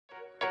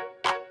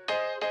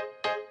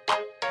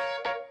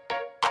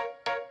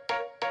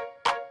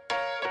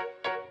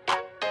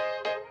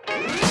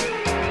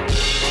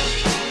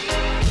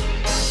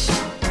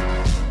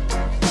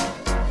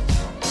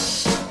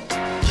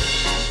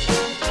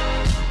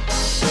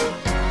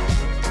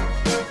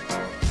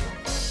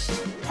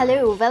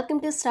Hello,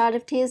 welcome to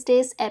Startup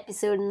Tuesdays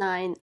episode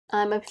 9.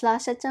 I'm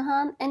Abhilasha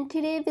Chauhan and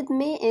today with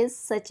me is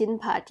Sachin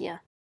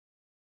Bhatia.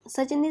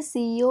 Sachin is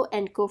CEO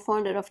and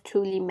co-founder of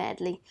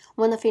TrulyMadly,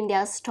 one of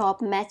India's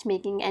top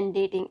matchmaking and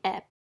dating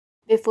app.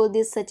 Before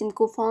this, Sachin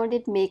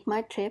co-founded Make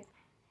My Trip,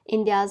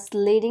 India's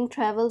leading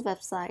travel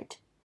website.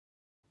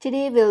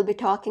 Today we'll be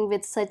talking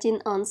with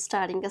Sachin on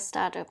starting a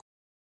startup.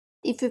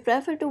 If you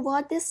prefer to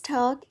watch this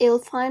talk, you'll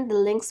find the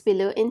links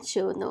below in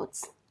show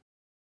notes.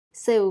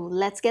 So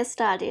let's get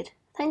started.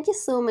 Thank you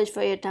so much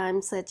for your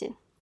time, Sachin.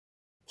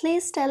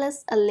 Please tell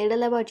us a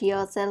little about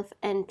yourself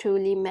and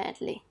Truly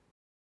Madly.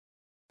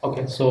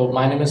 Okay, so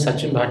my name is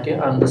Sachin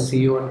Bhatia. I'm the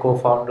CEO and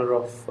co-founder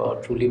of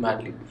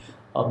TrulyMadly.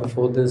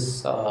 Before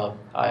this,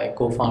 I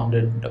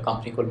co-founded a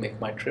company called Make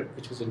My Trip,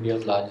 which is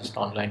India's largest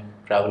online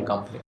travel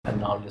company,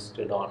 and now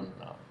listed on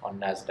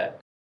Nasdaq.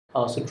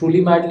 So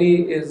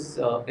TrulyMadly is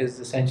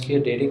essentially a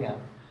dating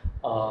app,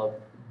 uh,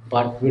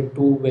 but with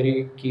two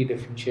very key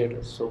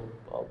differentiators. So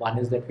one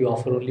is that we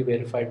offer only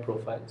verified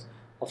profiles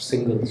of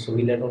singles. So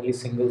we let only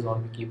singles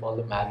on. We keep all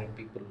the married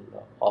people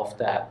off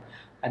the app.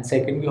 And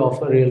second, we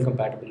offer real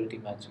compatibility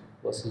matching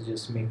versus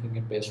just making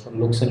it based on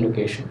looks and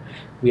location.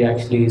 We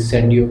actually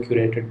send you a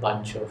curated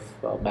bunch of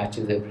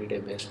matches every day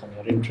based on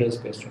your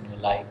interests, based on your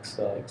likes,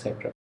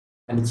 etc.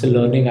 And it's a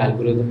learning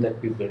algorithm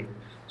that we build.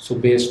 So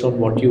based on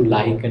what you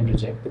like and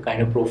reject, the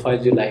kind of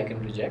profiles you like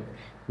and reject,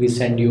 we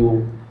send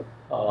you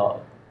uh,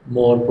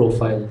 more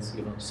profiles,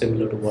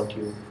 similar to what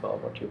you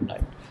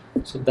like.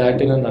 So that,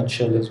 in a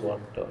nutshell, is what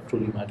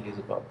Truly Madly is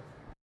about.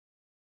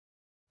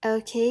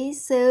 Okay,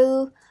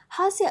 so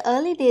how's your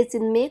early days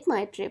in Make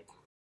My Trip?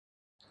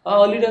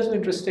 Early days were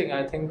interesting.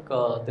 I think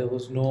there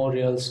was no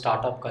real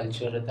startup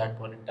culture at that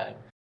point in time.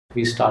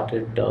 We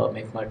started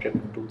Make My Trip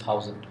in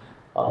 2000.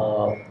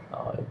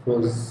 It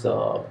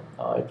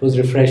was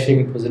refreshing.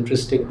 It was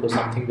interesting. It was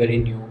something very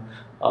new.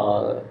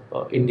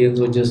 Indians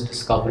were just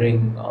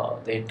discovering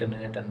the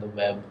internet and the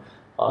web.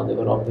 There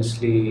were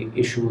obviously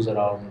issues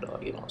around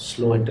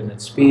slow internet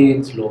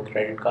speeds, low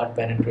credit card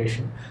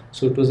penetration.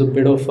 So it was a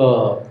bit of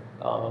a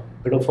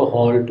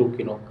haul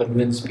to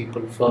convince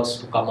people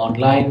first to come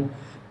online,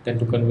 then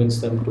to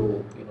convince them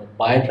to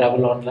buy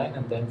travel online,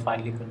 and then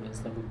finally convince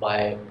them to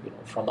buy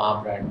from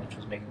our brand, which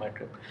was Make My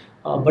Trip.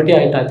 But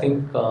yeah, I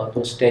think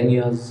those 10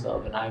 years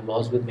when I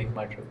was with Make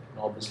My Trip,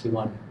 obviously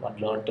one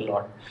learned a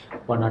lot.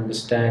 One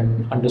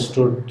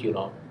understood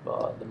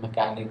the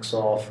mechanics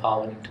of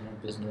how an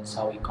internet business,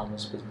 how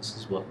e-commerce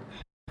businesses work,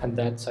 and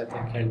that's, I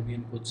think, held me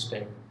in good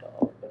stead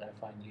when I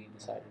finally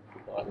decided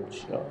to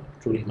launch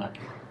Truly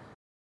Madly.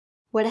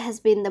 What has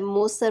been the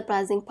most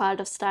surprising part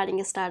of starting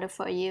a startup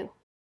for you?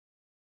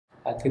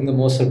 I think the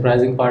most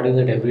surprising part is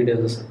that every day is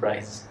a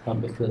surprise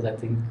because I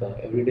think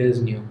every day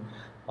is new.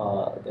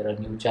 There are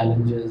new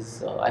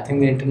challenges. I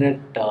think the internet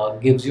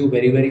gives you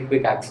very, very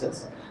quick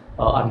access,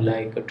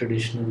 unlike a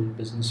traditional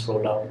business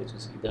rollout, which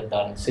is either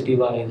done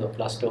city-wise or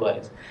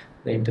cluster-wise.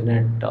 The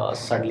internet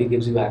suddenly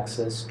gives you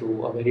access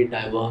to a very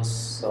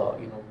diverse,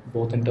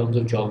 both in terms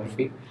of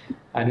geography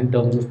and in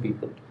terms of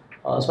people.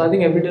 So I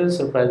think every day is a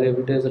surprise.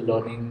 Every day is a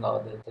learning.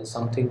 There's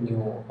something new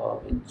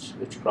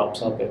which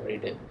crops up every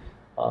day.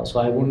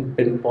 So I wouldn't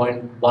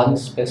pinpoint one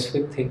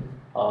specific thing,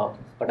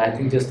 but I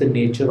think just the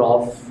nature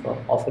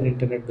of an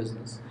internet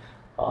business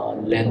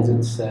lends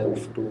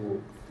itself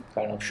to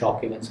kind of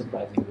shocking and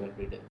surprising you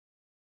every day.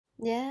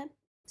 Yeah.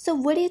 So,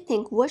 what do you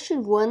think? What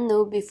should one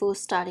know before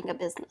starting a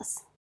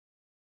business?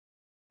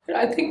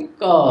 I think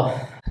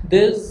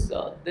there's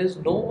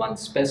no one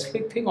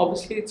specific thing.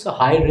 Obviously, it's a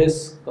high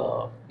risk.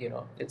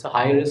 It's a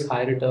high risk,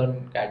 high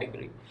return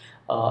category,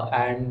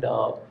 and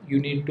you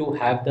need to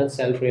have that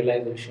self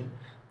realization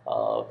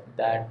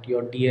that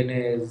your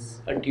DNA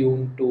is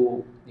attuned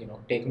to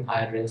taking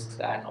high risks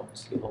and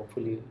obviously,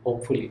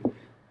 hopefully,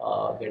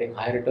 getting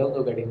high returns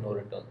or getting no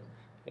returns.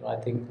 I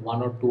think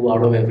one or two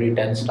out of every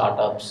 10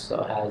 startups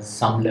has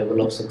some level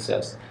of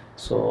success.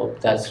 So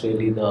that's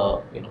really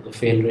the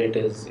fail rate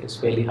is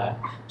fairly high.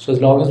 So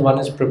as long as one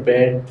is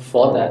prepared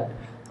for that,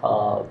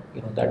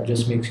 that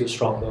just makes you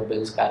stronger,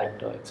 builds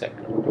character,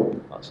 etc.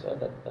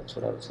 So that's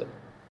what I would say.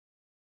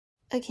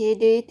 Okay,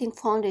 do you think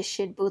founders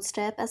should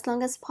bootstrap as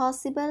long as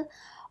possible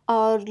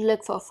or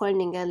look for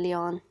funding early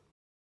on?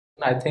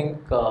 I think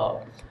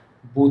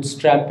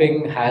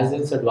bootstrapping has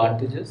its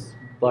advantages,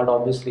 but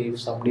obviously, if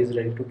somebody is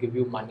ready to give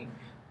you money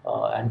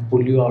and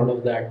pull you out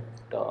of that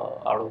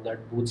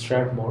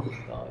bootstrap mode,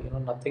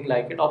 nothing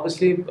like it.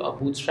 Obviously,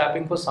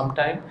 bootstrapping for some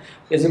time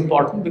is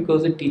important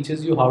because it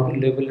teaches you how to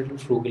live a little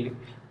frugally.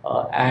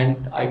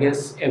 And I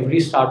guess every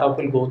startup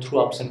will go through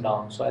ups and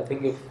downs. So I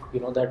think if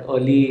that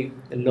early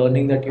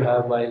learning that you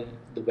have while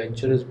the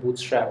venture is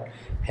bootstrapped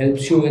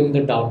helps you in the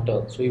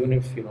downturn. So even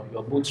if you're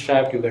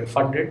bootstrapped, you get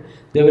funded,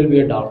 there will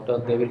be a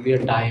downturn. There will be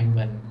a time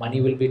when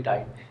money will be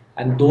tight,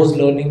 and those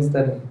learnings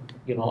then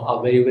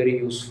are very, very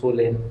useful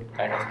in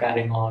kind of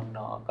carrying on,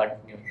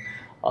 continuing.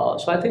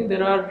 So I think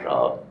there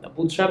are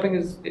bootstrapping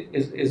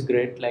is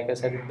great. Like I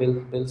said, it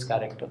builds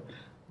character,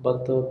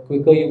 but the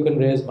quicker you can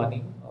raise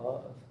money,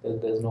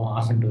 there's no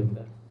harm in doing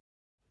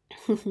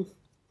that.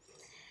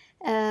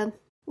 um,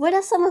 What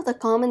are some of the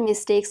common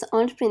mistakes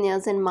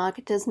entrepreneurs and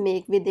marketers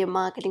make with their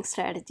marketing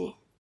strategy?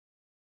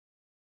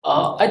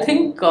 I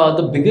think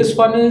the biggest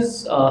one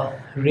is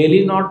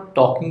really not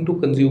talking to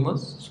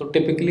consumers. So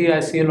typically, I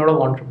see a lot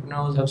of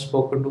entrepreneurs have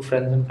spoken to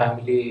friends and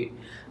family,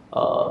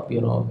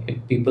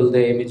 people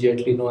they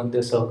immediately know in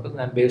their circles,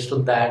 and based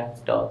on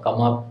that, come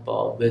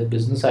up with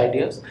business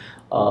ideas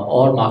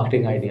or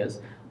marketing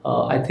ideas.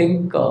 I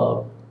think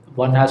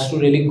one has to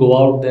really go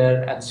out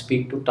there and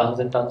speak to tons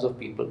and tons of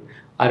people.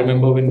 I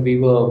remember when we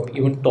were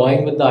even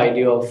toying with the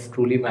idea of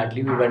Truly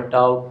Madly, we went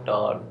out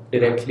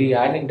directly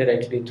and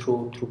indirectly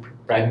through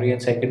primary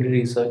and secondary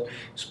research,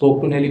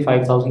 spoke to nearly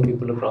 5,000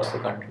 people across the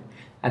country.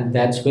 And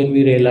that's when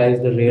we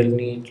realized the real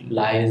need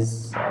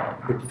lies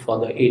for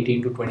the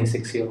 18 to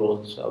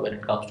 26-year-olds when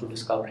it comes to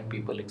discovering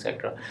people,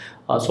 etc.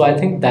 So I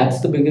think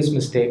that's the biggest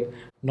mistake,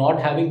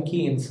 not having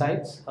key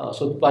insights.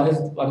 So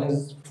one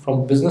is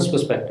from business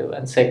perspective,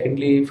 and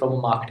secondly from a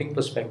marketing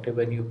perspective.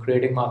 When you're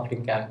creating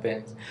marketing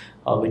campaigns,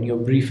 when you're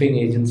briefing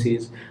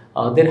agencies,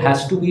 there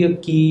has to be a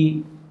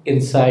key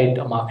insight,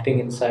 a marketing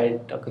insight,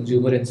 a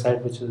consumer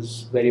insight, which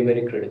is very,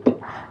 very critical.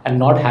 And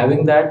not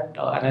having that,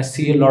 and I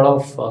see a lot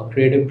of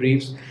creative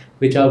briefs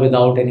which are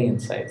without any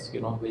insights,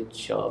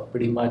 which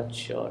pretty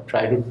much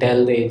try to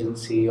tell the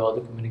agency or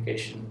the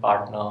communication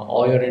partner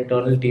or your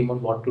internal team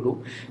on what to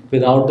do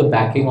without the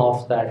backing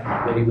of that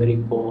very,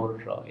 very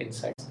core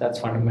insights. That's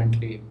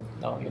fundamentally,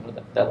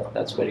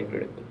 that's very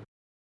critical.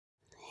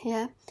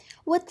 Yeah.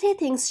 What three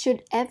things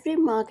should every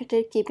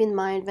marketer keep in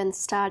mind when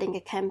starting a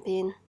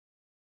campaign?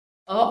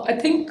 I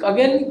think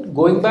again,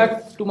 going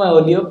back to my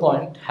earlier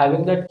point,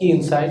 having that key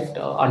insight,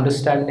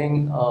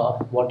 understanding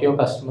what your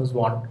customers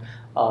want,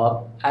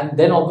 and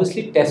then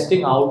obviously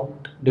testing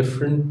out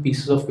different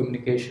pieces of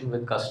communication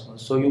with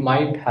customers. So you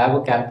might have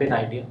a campaign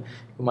idea,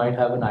 you might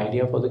have an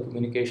idea for the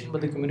communication,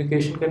 but the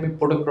communication can be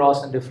put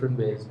across in different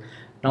ways.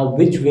 Now,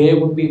 which way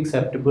would be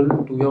acceptable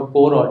to your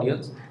core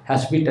audience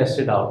has to be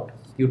tested out.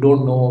 You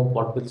don't know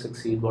what will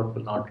succeed, what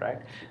will not, right?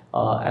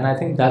 And I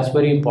think that's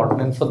very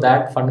important. And for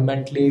that,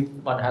 fundamentally,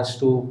 one has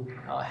to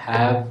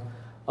have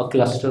a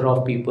cluster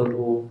of people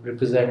who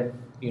represent,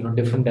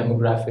 different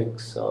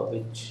demographics,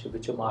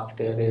 which a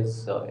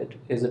marketer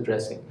is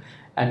addressing,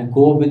 and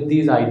go with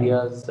these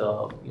ideas,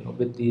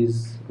 with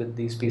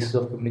these pieces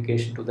of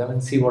communication to them,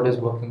 and see what is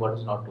working, what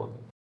is not working.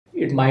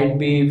 It might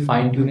be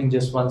fine tuning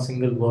just one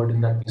single word in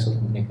that piece of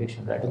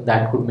communication, right? And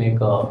that could make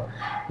a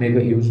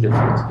huge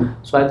difference.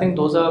 So I think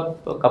those are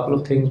a couple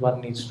of things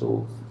one needs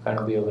to kind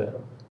of be aware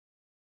of.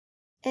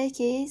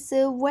 Okay,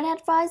 so what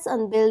advice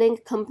on building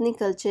company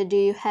culture do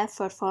you have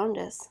for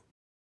founders?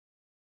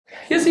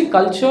 Yeah, see,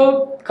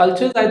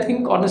 culture is, I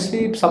think,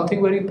 honestly,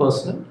 something very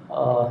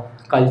personal.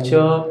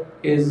 Culture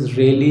is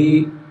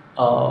really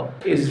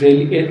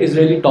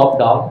top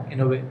down in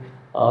a way.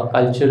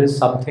 Culture is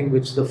something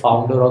which the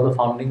founder or the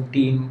founding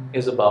team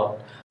is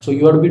about. So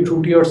you have to be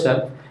true to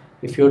yourself.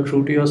 If you're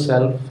true to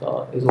yourself,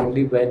 is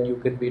only when you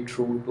can be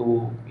true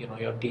to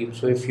your team.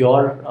 So if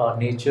your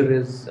nature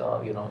is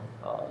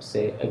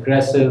say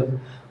aggressive,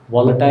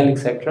 volatile,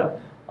 etc.,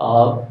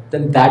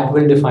 then that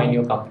will define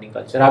your company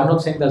culture. I'm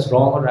not saying that's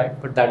wrong or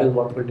right, but that is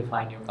what will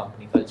define your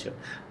company culture.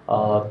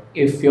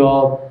 If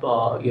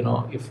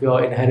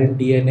your inherent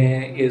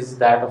DNA is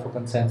that of a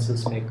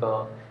consensus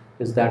maker,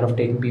 is that of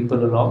taking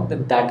people along,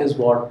 then that is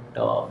what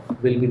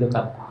will be the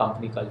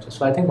company culture.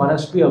 So I think one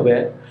has to be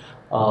aware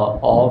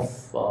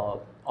of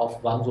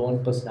one's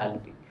own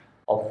personality,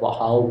 of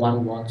how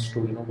one wants to,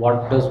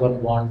 what does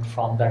one want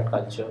from that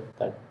culture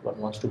that one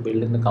wants to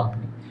build in the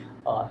company,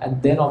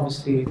 and then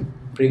obviously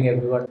bring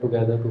everyone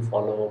together to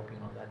follow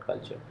that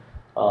culture.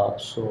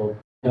 So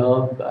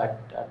here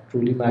at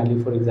Truly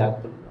Madly, for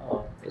example,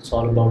 it's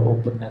all about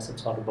openness.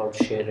 It's all about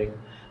sharing.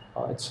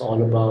 It's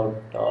all about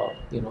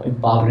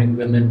empowering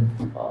women.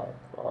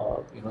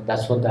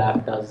 That's what the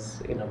app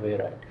does in a way,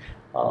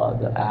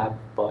 right? The app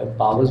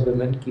empowers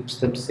women, keeps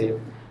them safe,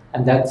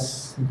 and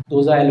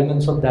those are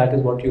elements of that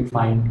is what you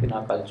find in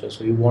our culture.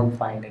 So you won't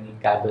find any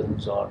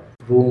cabins or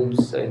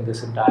rooms in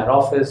this entire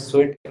office.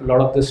 So a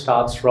lot of this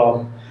starts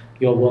from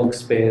your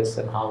workspace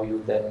and how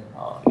you then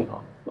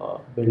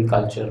build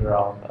culture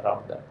around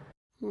that.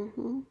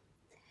 Hmm.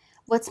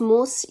 What's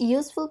most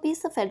useful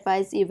piece of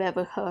advice you've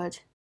ever heard?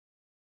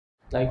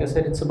 Like I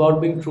said, it's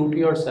about being true to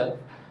yourself,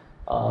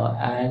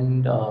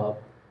 and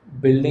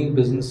building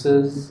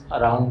businesses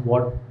around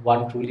what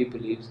one truly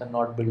believes, and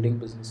not building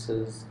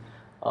businesses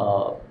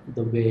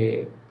the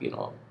way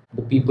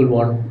the people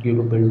want you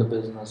to build the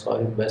business, or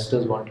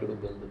investors want you to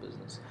build the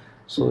business.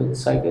 So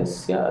it's, I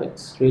guess, yeah,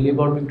 it's really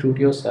about being true to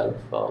yourself,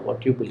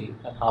 what you believe,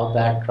 and how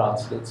that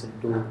translates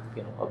into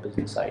a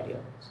business idea.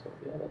 So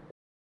yeah.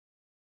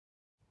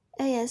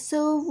 Yeah,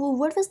 so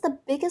what was the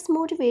biggest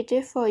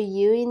motivator for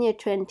you in your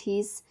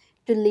 20s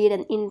to lead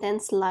an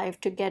intense life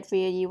to get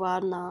where you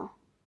are now?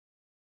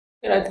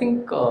 Yeah, I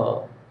think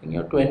in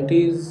your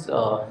 20s,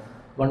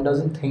 one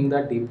doesn't think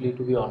that deeply,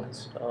 to be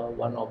honest.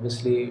 One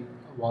obviously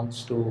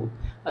wants to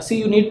see,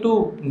 you need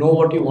to know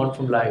what you want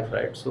from life,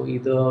 right? So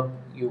either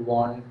you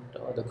want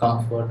the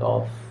comfort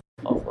of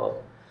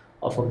a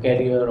of a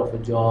career, of a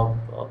job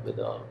with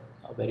a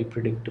very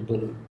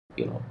predictable,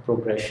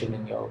 progression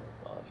in your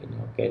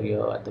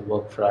career at the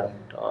work front,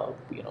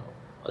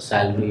 a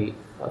salary,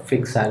 a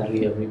fixed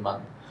salary every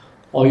month,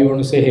 or you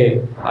want to say,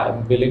 hey,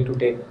 I'm willing to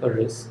take a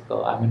risk.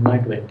 I'm in my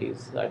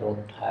 20s. I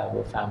don't have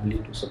a family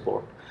to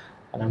support,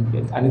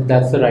 and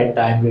that's the right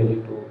time really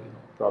to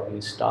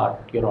probably start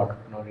your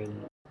entrepreneurial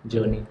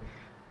journey.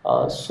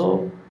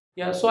 So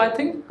yeah, so I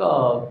think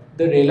the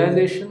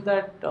realization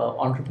that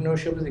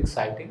entrepreneurship is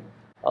exciting.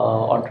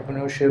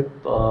 Entrepreneurship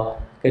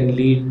can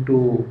lead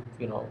to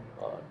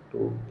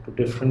to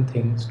different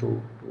things,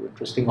 to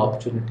interesting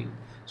opportunities.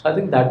 So I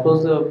think that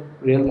was the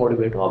real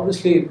motivator.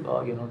 Obviously,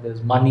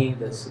 there's money,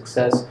 there's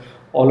success.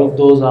 All of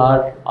those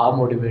are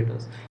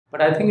motivators.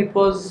 But I think it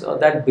was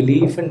that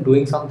belief in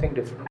doing something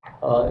different.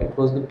 It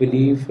was the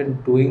belief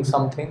in doing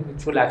something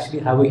which will actually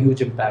have a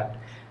huge impact.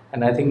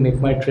 And I think Make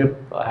My Trip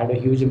had a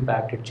huge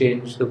impact. It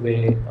changed the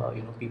way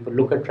people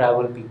look at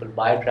travel, people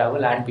buy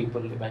travel, and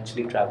people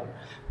eventually travel.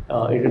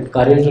 It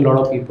encouraged a lot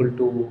of people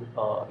to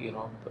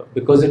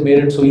because it made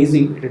it so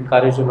easy. It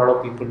encouraged a lot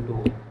of people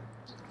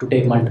to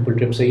take multiple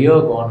trips a year,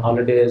 go on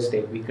holidays,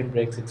 take weekend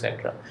breaks,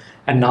 etc.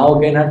 And now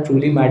again at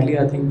Truly Madly,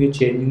 I think we're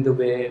changing the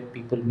way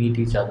people meet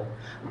each other.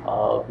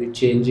 We're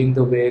changing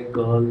the way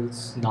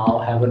girls now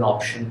have an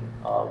option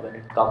when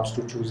it comes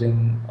to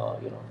choosing,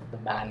 the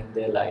man in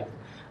their life.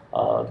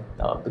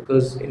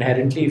 Because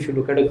inherently, if you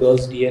look at a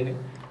girl's DNA,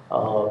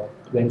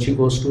 when she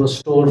goes to a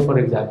store, for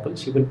example,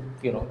 she will,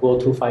 go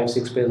through five,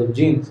 six pairs of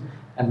jeans,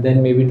 and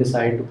then maybe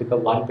decide to pick up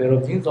one pair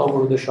of jeans or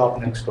go to the shop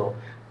next door.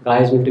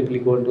 Guys will typically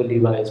go into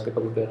Levi's, pick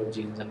up a pair of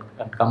jeans, and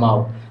come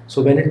out.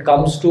 So when it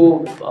comes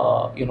to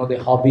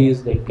their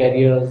hobbies, their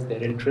careers,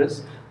 their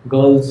interests,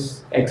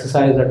 girls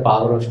exercise that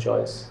power of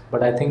choice.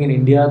 But I think in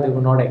India they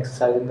were not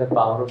exercising that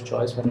power of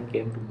choice when it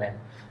came to men.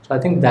 So I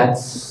think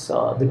that's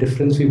the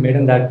difference we made,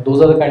 and that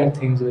those are the kind of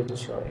things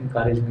which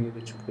encourage me,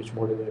 which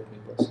motivate me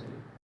personally.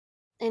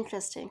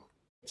 Interesting.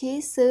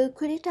 Okay, so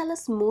could you tell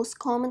us most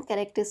common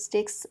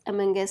characteristics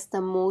amongst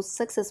the most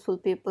successful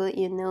people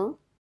you know?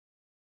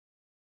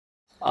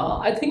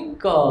 I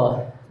think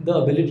the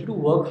ability to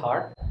work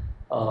hard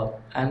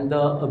and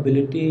the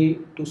ability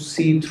to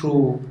see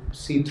through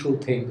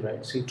things,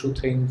 right? See through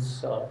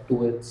things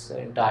to its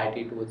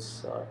entirety, to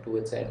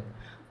its end.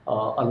 A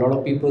lot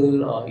of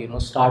people,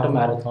 start a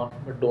marathon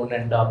but don't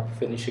end up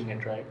finishing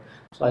it, right?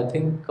 So I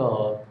think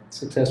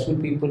successful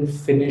people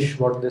finish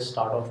what they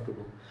start off to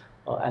do.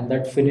 And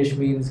that finish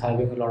means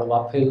having a lot of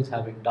uphills,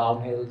 having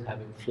downhills,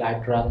 having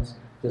flat runs,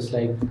 just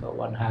like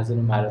one has in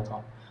a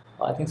marathon.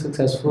 I think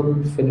successful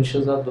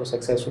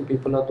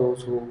people are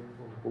those who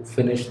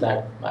finish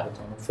that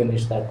marathon, who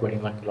finish that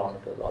 21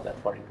 kilometers or that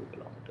 42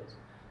 kilometers.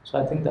 So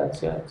I think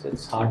that's, yeah,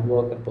 it's hard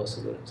work and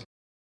perseverance.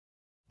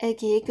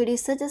 Okay, could you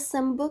suggest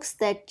some books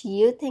that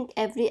you think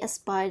every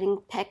aspiring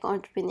tech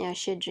entrepreneur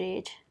should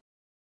read?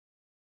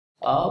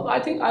 I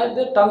think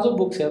there are tons of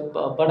books here,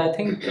 but I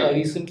think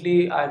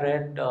recently I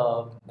read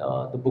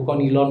the book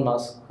on Elon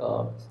Musk,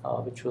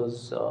 which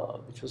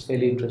was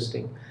fairly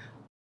interesting.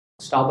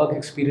 Starbucks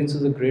Experience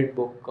is a great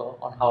book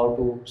on how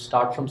to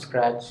start from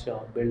scratch,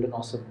 build an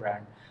awesome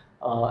brand.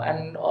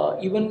 And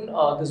even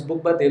this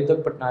book by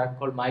Devdutt Patnaik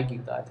called My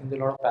Gita, I think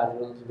there are a lot of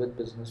parallels with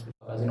business.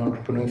 As an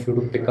entrepreneur, if you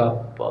to pick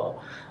up,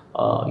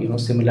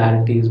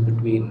 similarities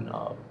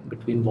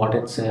between what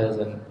it says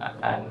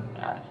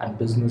and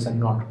business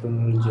and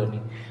entrepreneurial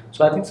journey.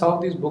 So I think some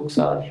of these books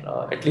are,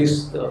 at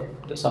least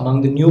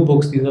among the new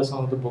books, these are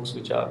some of the books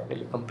which are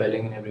really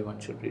compelling and everyone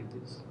should read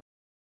these.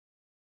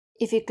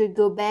 If you could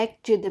go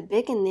back to the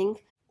beginning,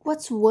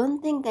 what's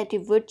one thing that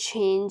you would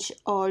change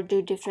or do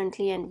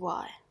differently and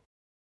why?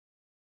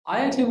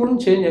 I actually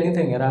wouldn't change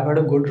anything, and I've had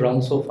a good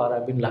run so far.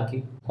 I've been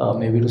lucky,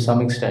 maybe to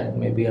some extent.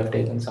 Maybe I've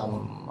taken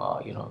some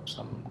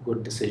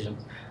good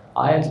decisions.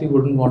 I actually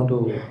wouldn't want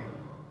to,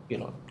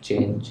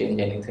 change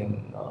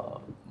anything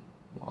of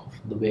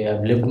the way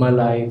I've lived my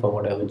life or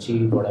what I've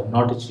achieved, what I've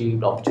not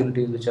achieved,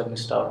 opportunities which I've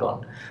missed out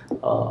on.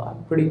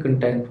 I'm pretty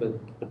content with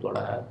what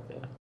I have. Yeah.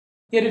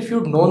 Yeah, if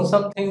you'd known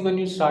something when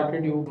you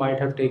started, you might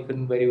have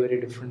taken very, very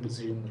different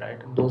decisions,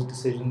 right? And those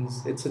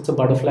decisions, it's a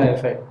butterfly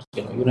effect.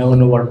 You never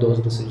know what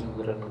those decisions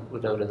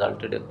would have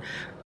resulted in.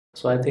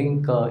 So I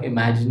think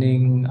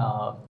imagining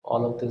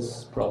all of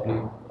this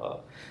probably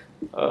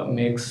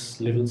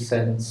makes little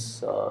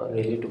sense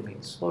really to me.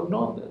 So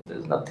no,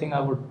 there's nothing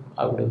I would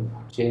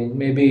have changed.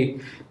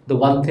 Maybe the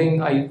one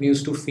thing I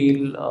used to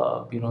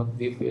feel, we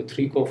were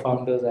three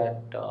co-founders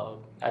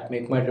at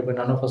Make My Trip, and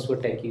none of us were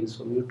techies,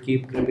 so we would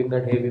keep gripping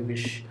that. Hey, we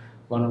wish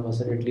one of us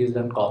had at least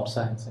done comp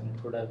science, and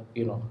it would have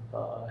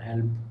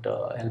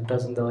helped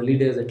us in the early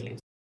days at least.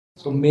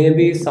 So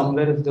maybe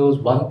somewhere if there was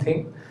one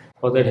thing,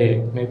 or that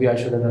hey, maybe I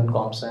should have done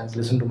comp science.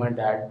 Listen to my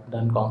dad,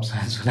 done comp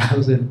science when I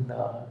was in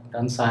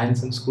done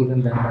science in school,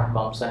 and then done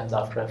comp science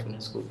after I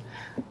finished school.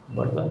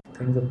 But well,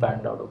 things have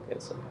panned out okay,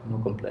 so no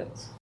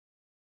complaints.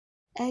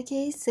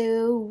 Okay,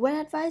 so what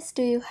advice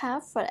do you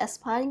have for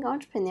aspiring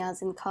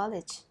entrepreneurs in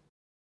college?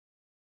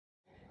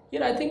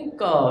 Yeah, I think,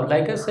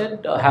 like I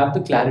said, have the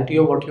clarity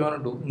of what you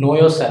want to do. Know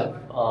yourself.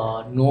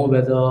 Know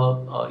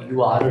whether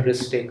you are a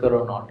risk taker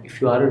or not.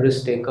 If you are a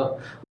risk taker,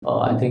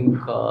 I think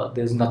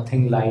there's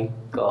nothing like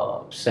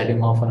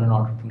setting off on an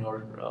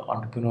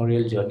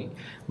entrepreneurial journey.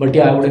 But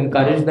yeah, I would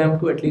encourage them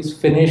to at least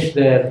finish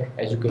their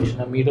education.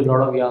 I meet a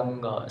lot of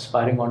young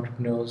aspiring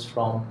entrepreneurs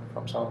from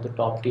some of the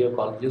top tier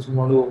colleges who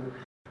want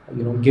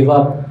to give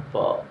up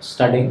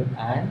studying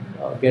and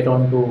get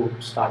on to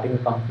starting a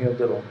company of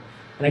their own.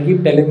 And I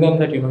keep telling them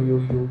that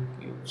you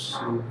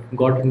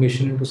got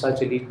admission into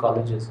such elite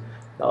colleges.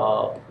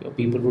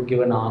 People would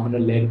give an arm and a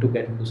leg to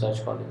get into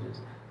such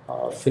colleges.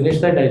 Finish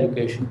that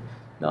education,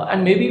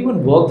 and maybe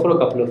even work for a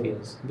couple of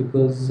years,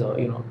 because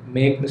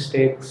make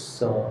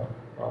mistakes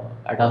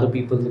at other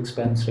people's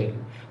expense, really.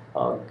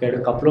 Get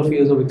a couple of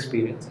years of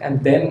experience,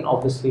 and then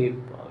obviously,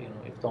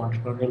 if the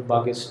entrepreneurial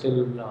bug is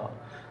still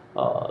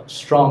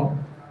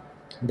strong,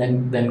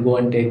 then go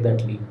and take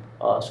that leap.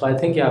 So I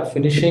think, yeah,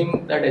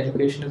 finishing that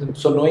education is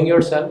so, knowing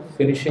yourself,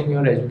 finishing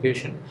your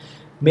education,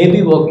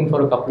 maybe working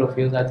for a couple of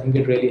years. I think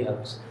it really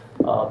helps,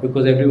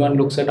 because everyone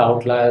looks at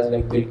outliers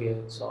like Bill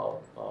Gates or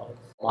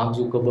Mark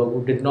Zuckerberg,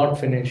 who did not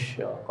finish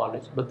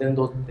college, but then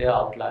those they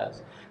are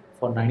outliers.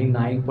 For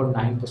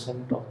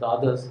 99.9% of the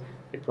others,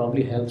 it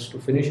probably helps to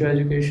finish your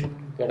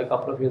education, get a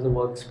couple of years of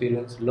work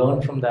experience,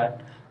 learn from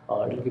that.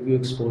 It'll give you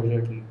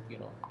exposure.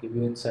 It'll give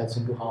you insights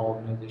into how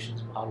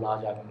organizations, how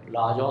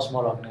large or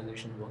small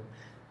organizations work,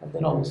 and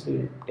then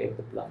obviously take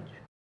the plunge.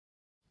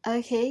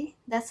 Okay,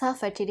 that's all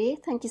for today.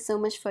 Thank you so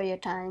much for your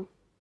time.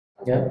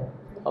 Yeah.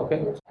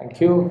 Okay. Thank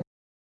you.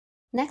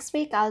 Next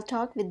week, I'll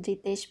talk with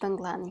Ritesh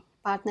Banglani,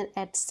 partner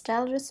at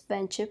Stellaris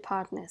Venture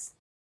Partners.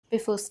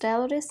 Before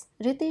Stellaris,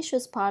 Ritesh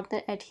was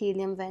partner at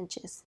Helium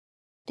Ventures.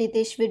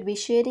 Ritesh will be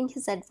sharing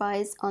his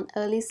advice on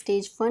early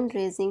stage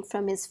fundraising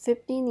from his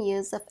 15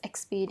 years of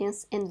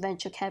experience in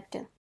venture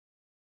capital.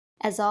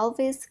 As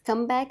always,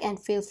 come back and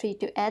feel free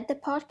to add the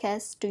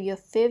podcast to your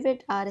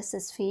favorite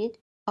RSS feed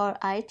or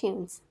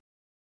iTunes.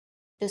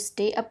 To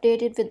stay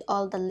updated with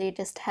all the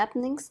latest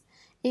happenings,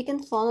 you can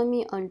follow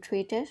me on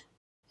Twitter.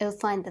 You'll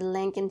find the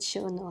link in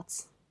show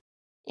notes.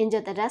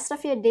 Enjoy the rest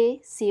of your day.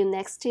 See you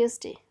next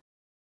Tuesday.